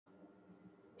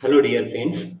Hello dear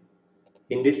friends.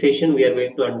 In this session we are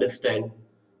going to understand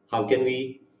how can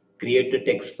we create a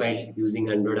text file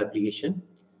using Android application,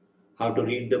 how to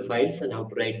read the files and how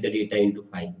to write the data into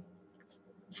file.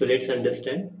 So let's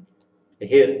understand.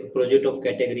 Here a project of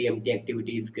category empty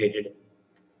activity is created.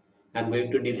 I am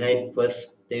going to design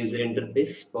first the user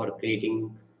interface for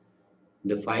creating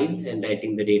the file and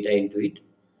writing the data into it.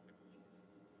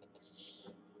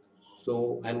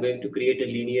 So I am going to create a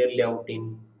linear layout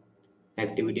in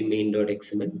activity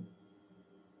main.xml.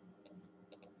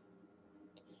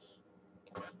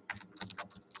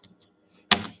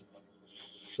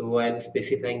 So I am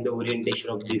specifying the orientation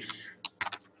of this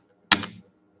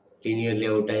linear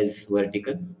layout as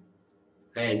vertical,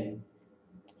 and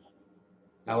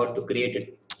I want to create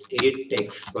a edit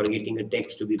text for getting a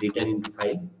text to be written into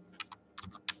file.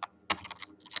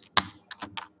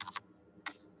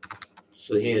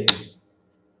 So here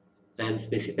I am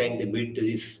specifying the width to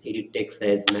this edit text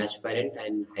as match parent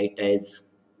and height as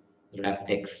wrap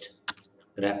text,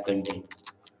 wrap content.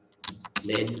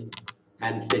 Then I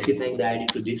am specifying the ID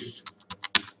to this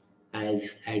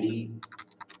as ID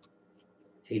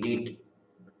edit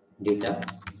data.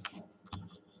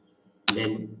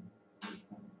 Then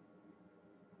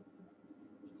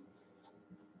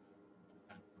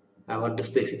I want to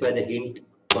specify the hint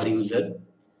for user,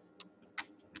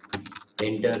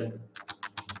 enter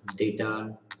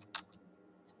data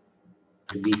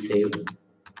to be saved.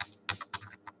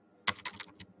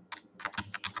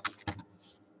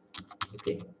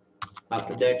 Okay.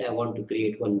 After that, I want to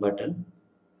create one button.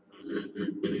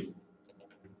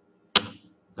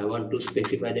 I want to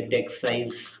specify the text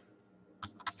size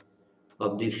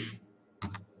of this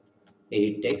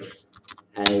edit text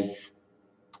as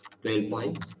 12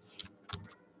 point.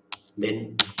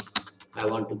 Then I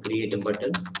want to create a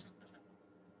button.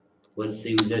 Once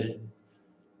the user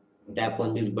tap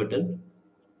on this button,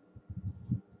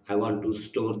 I want to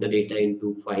store the data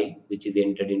into file which is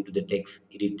entered into the text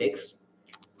edit text.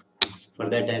 For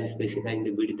that, I am specifying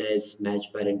the width as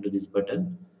match parent to this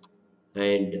button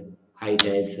and height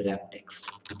as wrap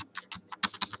text.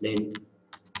 Then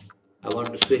I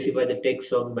want to specify the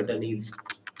text on button is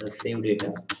save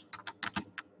data,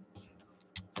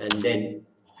 and then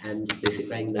I am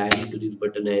specifying the ID to this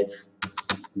button as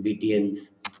btn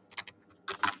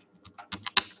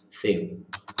save.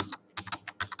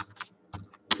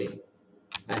 Okay,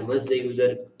 and once the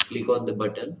user click on the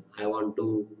button, I want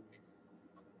to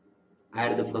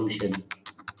add the function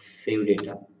save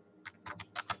data.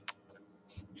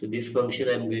 So this function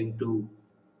I'm going to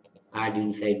add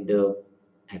inside the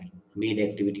main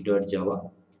activity.java.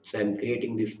 So I'm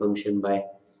creating this function by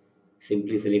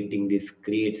simply selecting this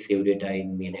create save data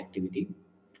in main activity.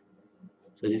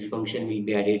 So this function will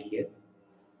be added here.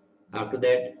 After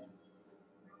that,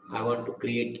 I want to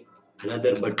create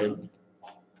another button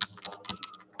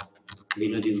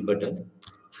below this button,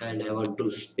 and I want to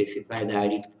specify the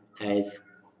ID as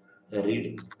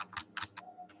read.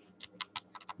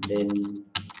 Then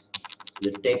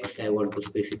the text I want to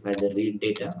specify the read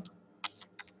data,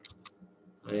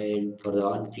 and for the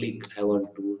on click I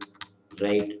want to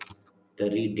write the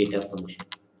read data function.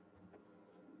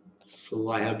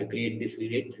 So I have to create this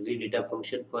read data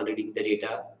function for reading the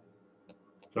data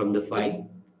from the file.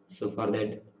 So for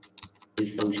that,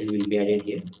 this function will be added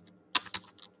here.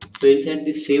 So inside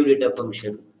this save data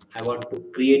function, I want to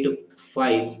create a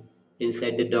file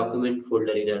inside the document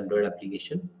folder in Android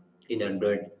application, in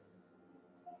Android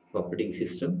operating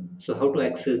system. So how to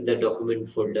access the document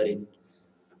folder in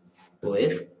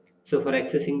OS? So for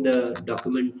accessing the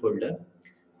document folder,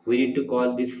 we need to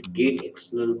call this get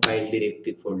external file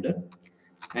directory folder,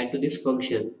 and to this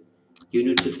function you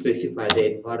need to specify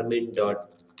the environment dot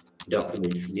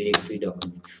documents directory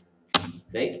documents,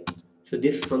 right? So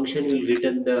this function will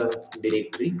return the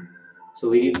directory. So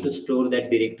we need to store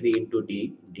that directory into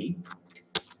D.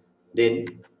 Then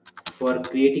for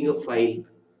creating a file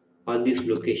on this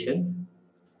location,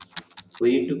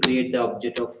 we need to create the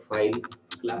object of file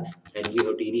class, and we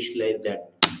have to initialize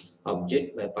that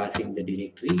object by passing the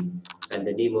directory and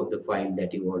the name of the file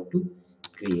that you want to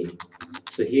create.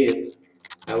 So here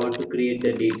I want to create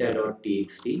the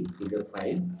data.txt is a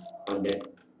file on that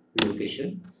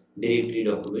location, directory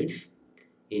documents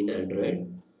in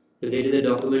Android. So there is a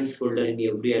documents folder in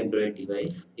every Android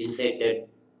device. Inside that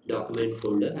document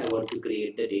folder, I want to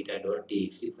create the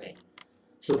data.txt file.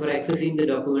 So for accessing the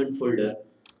document folder,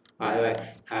 I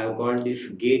have called this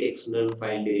get external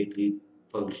file directory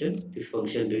function. This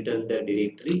function returns the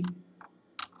directory,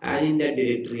 and in that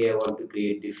directory I want to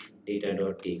create this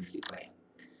data.txt file.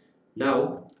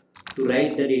 Now to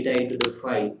write the data into the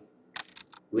file,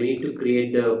 we need to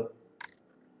create the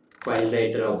file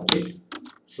writer object.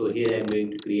 So here I am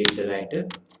going to create the writer,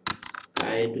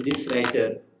 and to this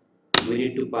writer we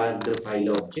need to pass the file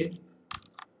object.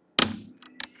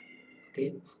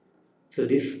 Okay, so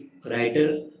this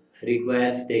writer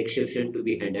requires the exception to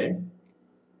be handled.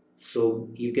 So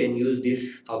you can use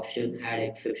this option, add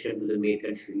exception to the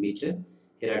method signature.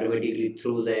 Here automatically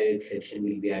throws the exception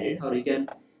will be added, or you can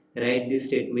write this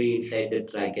statement inside the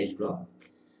try catch block.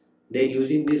 Then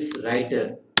using this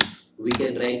writer, we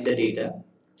can write the data.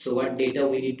 So what data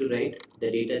we need to write?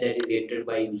 The data that is entered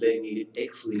by user in edit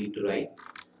text we need to write.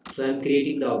 So I am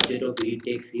creating the object of edit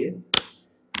text here,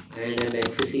 and I am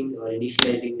accessing or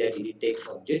initializing that edit text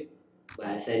object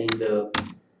by assigning the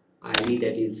ID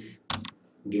that is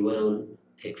given on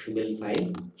XML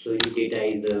file. So edit data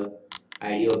is a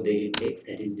ID of the edit text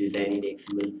that is designed in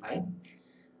XML file.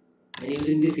 And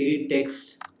using this edit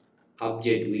text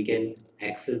object, we can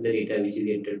access the data which is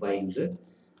entered by user.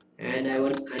 And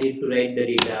I need to write the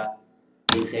data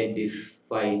inside this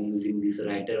file using this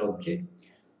writer object.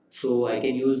 So I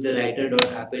can use the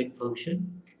writer.append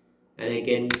function, and I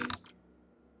can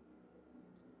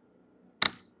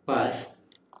pass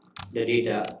the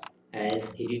data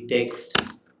as edit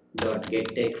text dot get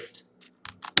text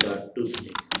dot to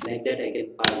string. Like that, I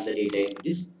can pass the data into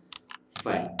this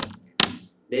file.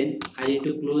 Then I need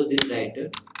to close this writer.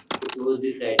 To close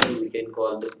this writer, we can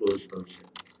call the close function.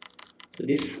 So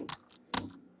this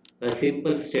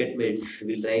simple statements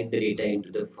will write the data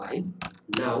into the file.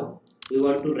 Now we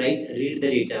want to read the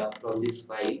data from this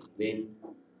file when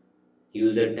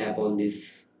user tap on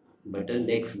this button,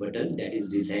 next button that is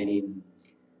designed in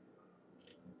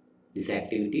this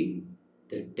activity.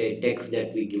 The text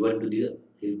that we given to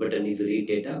this button is read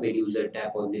data. When user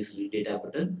tap on this read data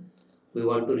button, we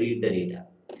want to read the data.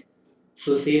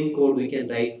 So same code we can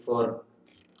write for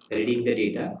reading the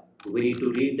data. We need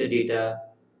to read the data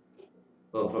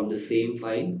from the same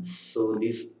file. So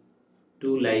these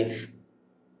two lines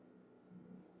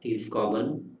is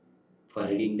common for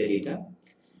reading the data.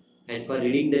 And for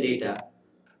reading the data,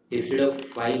 instead of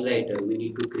file writer, we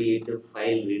need to create a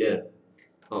file reader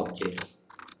object.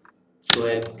 So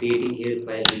I am creating here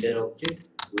file reader object.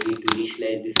 We need to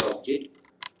initialize this object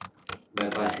by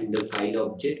passing the file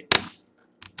object.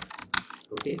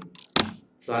 Okay.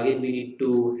 So again we need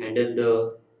to handle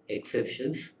the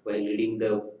exceptions while reading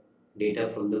the data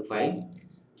from the file.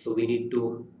 So we need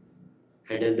to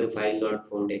handle the file not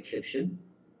found exception.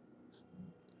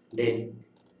 Then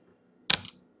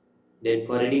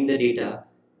for reading the data,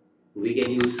 we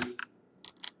can use,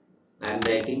 I am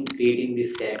creating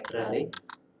this character array,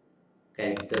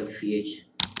 character ch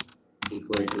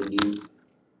equal to new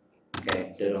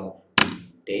character of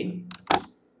 10.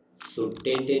 So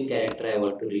 10 character I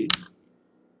want to read.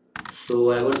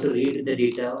 So I want to read the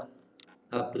data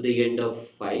up to the end of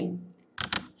file.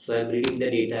 So I am reading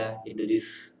the data into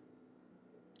this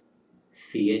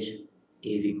ch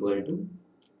is equal to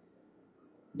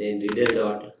then reader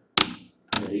dot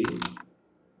read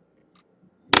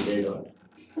reader dot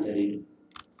read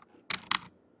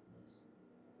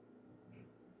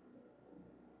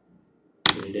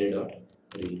reader dot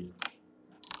read.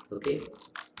 Okay.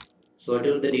 So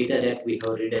whatever the data that we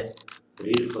have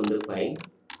read from the file,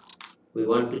 we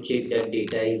want to check that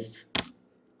data is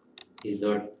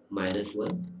not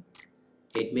 -1.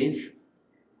 It means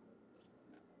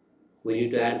we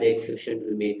need to add the exception to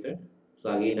the method.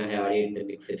 So again I have added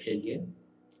the exception here.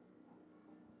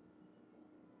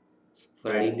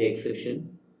 For adding the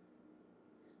exception,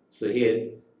 so here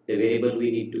the variable we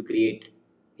need to create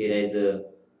here as a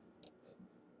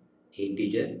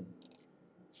integer.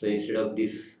 So instead of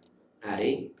this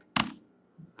array,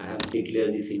 I have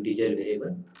declared this integer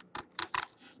variable.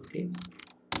 Okay.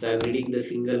 So I am reading the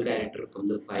single character from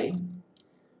the file,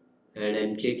 and I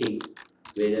am checking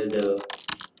whether the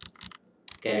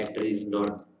character is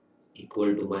not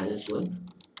equal to -1.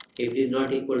 If it is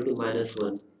not equal to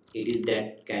 -1, it is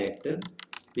that character.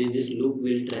 Means this loop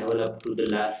will travel up to the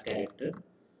last character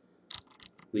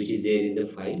which is there in the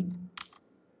file.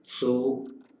 So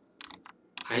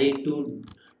I need to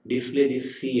display this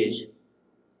ch.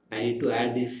 I need to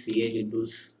add this ch into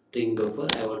string buffer.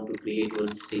 I want to create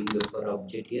one string buffer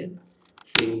object here,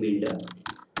 string builder.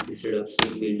 Instead of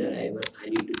string builder, I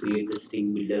need to create the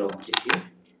string builder object here.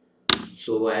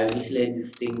 So I have initialized the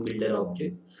string builder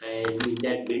object, and in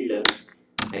that builder,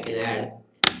 I can add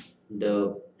the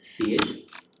ch,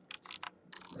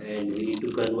 and we need to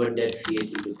convert that ch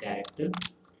into character.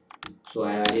 So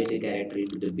I added the character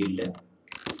into the builder.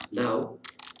 Now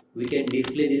we can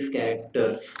display these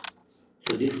characters.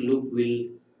 So this loop will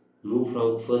move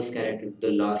from first character to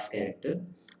the last character,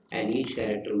 and each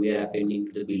character we are appending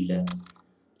to the builder.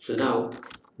 So now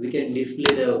we can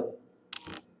display the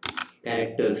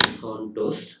characters on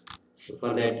toast. So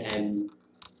for that I am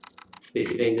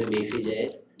specifying the message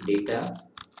as data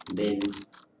then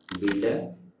builder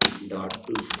dot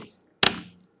to string.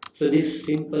 So this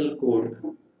simple code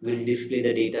will display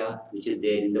the data which is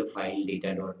there in the file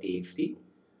data.txt.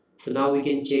 So now we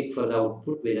can check for the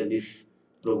output whether this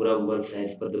program works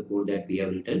as per the code that we have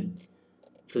written.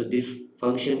 So this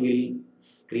function will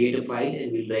create a file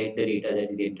and will write the data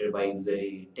that is entered by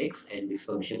user text, and this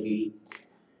function will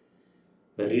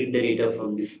read the data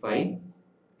from this file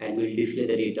and will display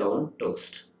the data on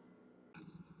toast.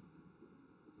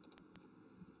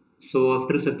 So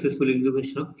after successful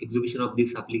execution of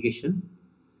this application,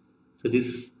 so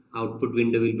this output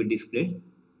window will be displayed.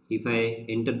 If I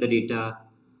enter the data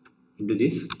into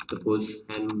this, suppose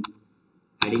I'm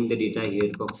adding the data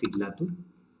here coxidlatur,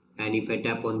 and if I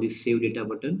tap on this save data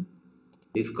button,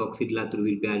 this coxidlatur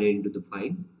will be added into the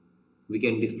file. We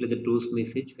can display the toast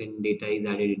message when data is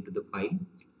added into the file.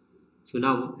 So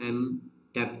now I'm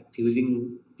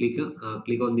click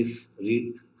on this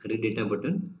read data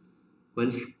button.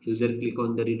 Once user click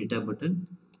on the read data button,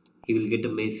 he will get a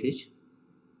message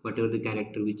whatever the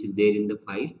character which is there in the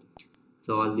file.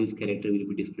 So all these character will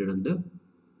be displayed on the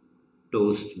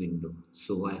toast window.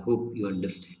 So I hope you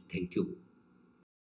understand. Thank you.